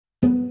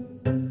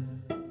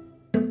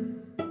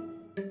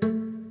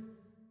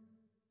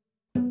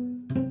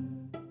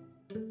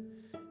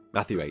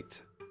Matthew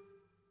 8.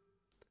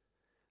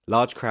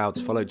 Large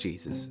crowds followed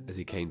Jesus as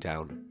he came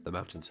down the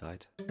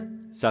mountainside.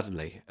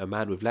 Suddenly, a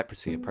man with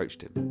leprosy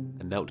approached him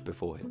and knelt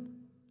before him.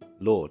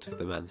 "Lord,"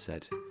 the man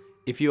said,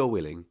 "if you are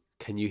willing,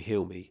 can you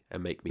heal me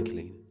and make me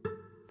clean?"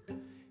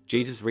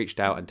 Jesus reached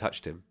out and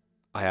touched him.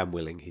 "I am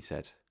willing," he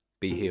said.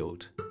 "Be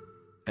healed."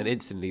 And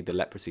instantly the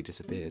leprosy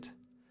disappeared.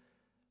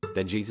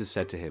 Then Jesus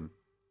said to him,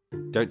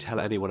 "Don't tell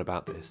anyone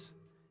about this.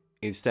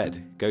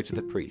 Instead, go to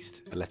the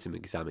priest and let him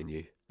examine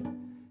you.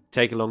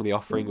 Take along the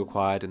offering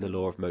required in the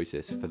law of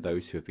Moses for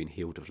those who have been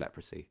healed of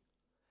leprosy.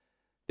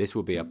 This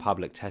will be a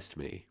public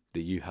testimony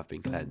that you have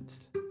been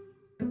cleansed."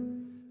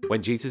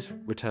 When Jesus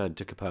returned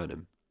to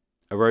Capernaum,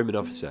 a Roman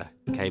officer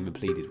came and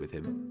pleaded with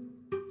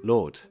him.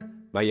 "Lord,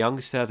 my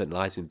young servant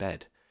lies in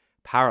bed,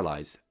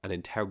 paralyzed and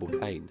in terrible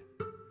pain."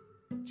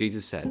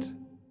 Jesus said,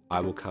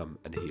 "I will come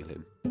and heal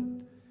him."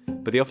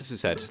 But the officer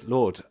said,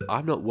 "Lord,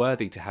 I'm not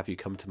worthy to have you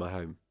come to my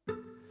home.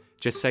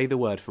 Just say the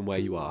word from where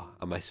you are,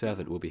 and my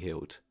servant will be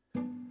healed.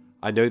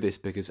 I know this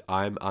because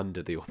I am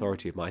under the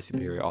authority of my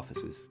superior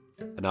officers,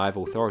 and I have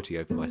authority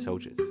over my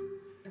soldiers.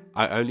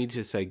 I only need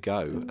to say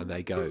go, and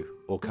they go,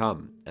 or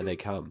come, and they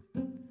come.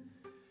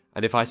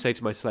 And if I say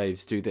to my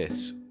slaves, do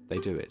this, they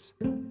do it."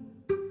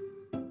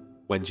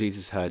 When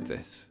Jesus heard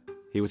this,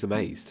 he was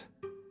amazed.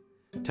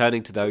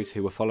 Turning to those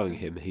who were following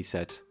him, he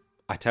said,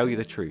 "I tell you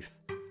the truth,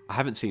 I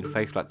haven't seen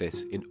faith like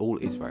this in all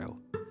Israel.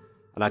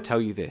 And I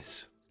tell you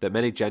this, that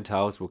many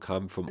Gentiles will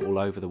come from all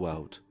over the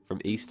world,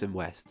 from east and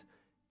west,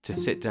 to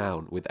sit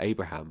down with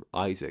Abraham,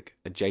 Isaac,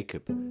 and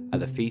Jacob at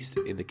the feast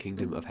in the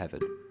kingdom of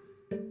heaven.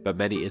 But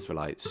many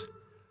Israelites,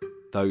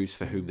 those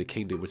for whom the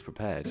kingdom was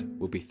prepared,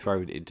 will be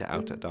thrown into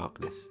outer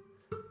darkness,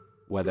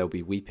 where there will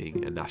be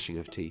weeping and gnashing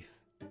of teeth."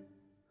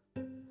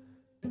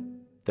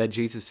 Then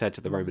Jesus said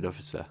to the Roman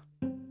officer,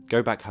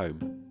 "Go back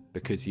home,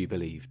 because you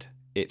believed.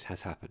 It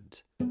has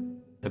happened."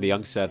 And the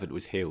young servant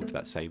was healed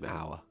that same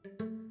hour.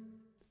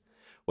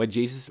 When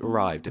Jesus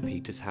arrived at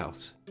Peter's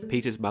house,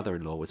 Peter's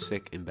mother-in-law was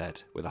sick in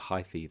bed with a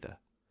high fever.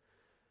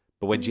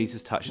 But when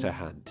Jesus touched her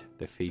hand,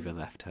 the fever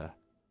left her.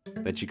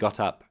 Then she got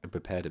up and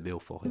prepared a meal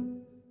for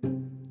him.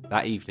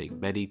 That evening,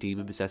 many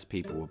demon-possessed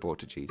people were brought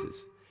to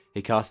Jesus.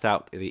 He cast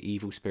out the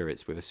evil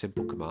spirits with a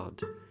simple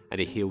command, and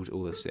he healed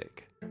all the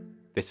sick.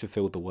 This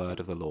fulfilled the word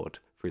of the Lord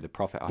through the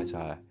prophet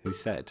Isaiah, who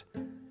said,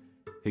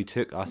 "Who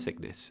took our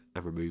sickness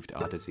and removed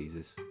our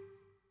diseases."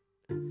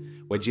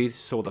 When Jesus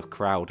saw the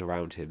crowd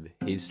around him,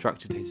 he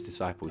instructed his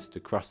disciples to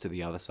cross to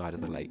the other side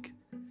of the lake.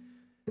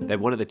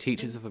 Then one of the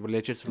teachers of the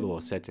religious law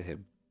said to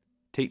him,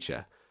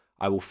 "Teacher,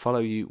 I will follow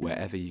you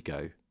wherever you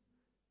go."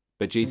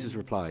 But Jesus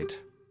replied,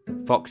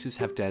 "Foxes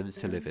have dens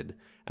to live in,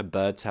 and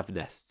birds have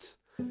nests,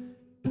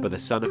 but the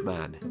Son of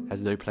Man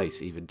has no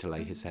place even to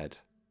lay his head."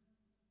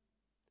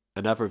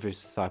 Another of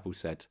his disciples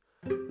said,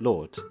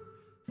 "Lord,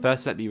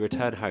 first let me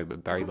return home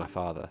and bury my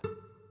father."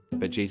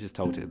 But Jesus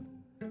told him,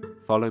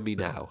 "Follow me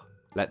now.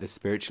 Let the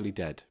spiritually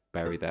dead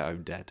bury their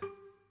own dead."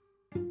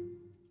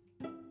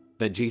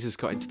 Then Jesus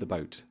got into the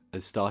boat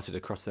and started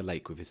across the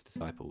lake with his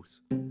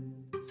disciples.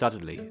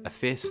 Suddenly, a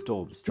fierce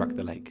storm struck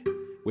the lake,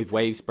 with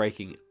waves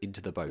breaking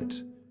into the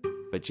boat,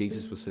 but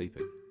Jesus was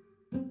sleeping.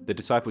 The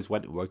disciples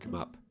went and woke him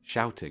up,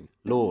 shouting,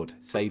 "Lord,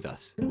 save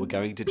us, we're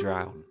going to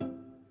drown."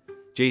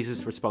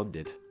 Jesus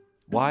responded,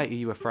 "Why are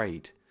you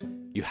afraid?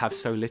 You have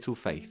so little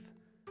faith."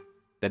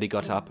 Then he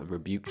got up and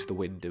rebuked the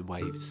wind and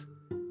waves,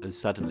 and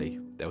suddenly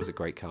there was a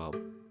great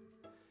calm.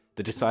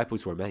 The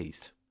disciples were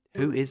amazed.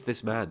 "Who is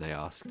this man?" they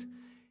asked.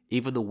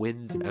 "Even the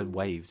winds and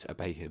waves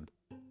obey him."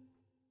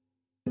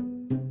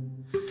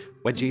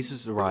 When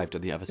Jesus arrived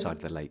on the other side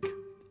of the lake,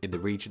 in the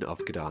region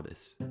of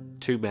Gadarenes,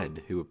 two men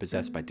who were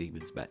possessed by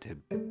demons met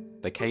him.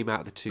 They came out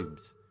of the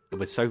tombs and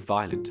were so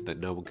violent that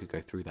no one could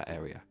go through that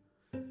area.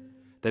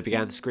 They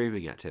began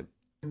screaming at him,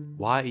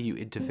 "Why are you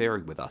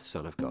interfering with us,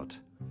 Son of God?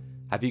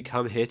 Have you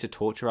come here to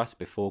torture us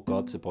before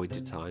God's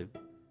appointed time?"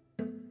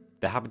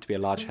 There happened to be a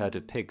large herd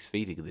of pigs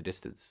feeding in the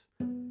distance.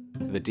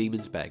 So the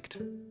demons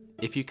begged,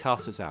 "If you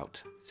cast us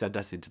out, send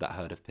us into that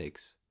herd of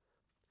pigs."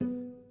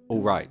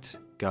 "All right,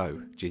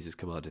 go," Jesus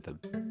commanded them.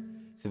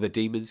 So the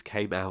demons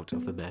came out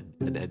of the men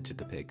and entered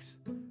the pigs,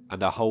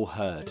 and the whole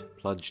herd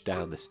plunged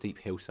down the steep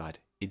hillside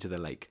into the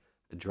lake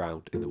and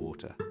drowned in the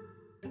water.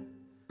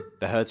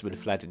 The herdsmen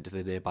fled into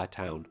the nearby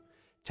town,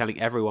 telling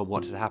everyone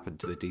what had happened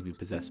to the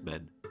demon-possessed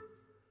men.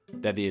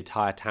 Then the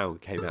entire town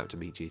came out to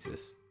meet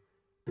Jesus,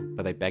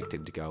 but they begged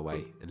him to go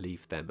away and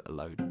leave them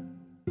alone.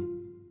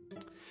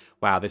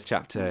 Wow, this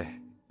chapter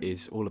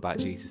is all about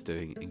Jesus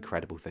doing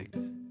incredible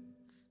things.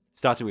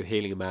 Starting with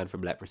healing a man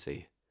from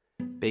leprosy,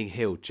 being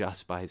healed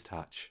just by his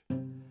touch,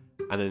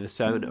 and then the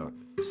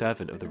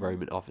servant of the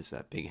Roman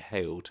officer being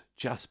healed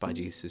just by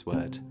Jesus'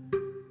 word,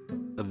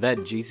 and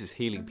then Jesus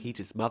healing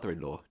Peter's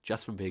mother-in-law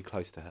just from being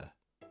close to her.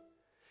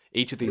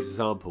 Each of these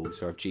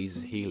examples are of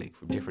Jesus healing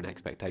from different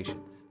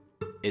expectations.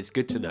 It's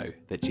good to know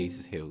that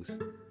Jesus heals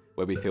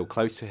when we feel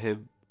close to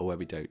him or when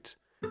we don't,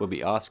 when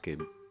we ask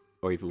him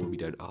or even when we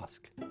don't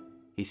ask.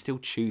 He still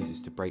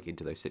chooses to break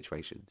into those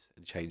situations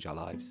and change our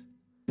lives.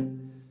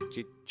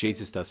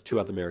 Jesus does two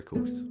other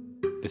miracles.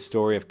 The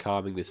story of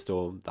calming the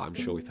storm that I'm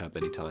sure we've heard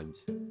many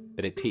times,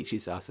 but it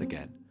teaches us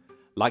again,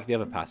 like the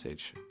other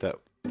passage, that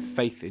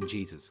faith in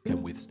Jesus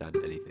can withstand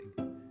anything.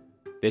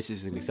 This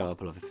is an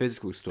example of a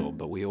physical storm,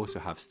 but we also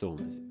have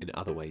storms in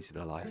other ways in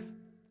our life.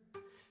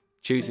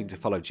 Choosing to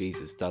follow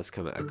Jesus does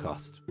come at a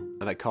cost,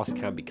 and that cost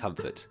can be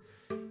comfort.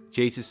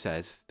 Jesus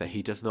says that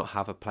he does not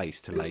have a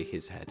place to lay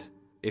his head.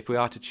 If we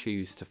are to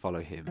choose to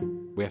follow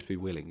him, we have to be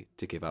willing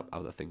to give up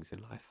other things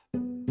in life.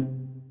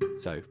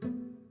 So,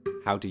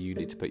 how do you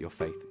need to put your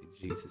faith in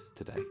Jesus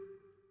today?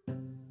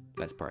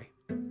 Let's pray.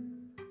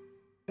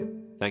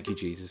 Thank you,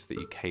 Jesus, that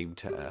you came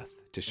to earth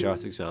to show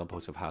us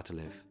examples of how to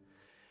live,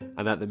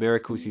 and that the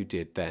miracles you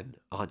did then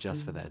aren't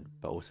just for then,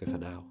 but also for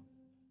now.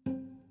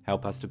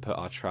 Help us to put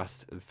our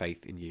trust and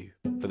faith in you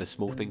for the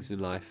small things in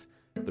life,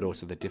 but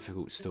also the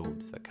difficult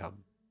storms that come.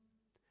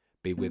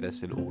 Be with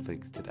us in all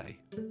things today.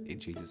 In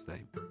Jesus'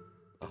 name.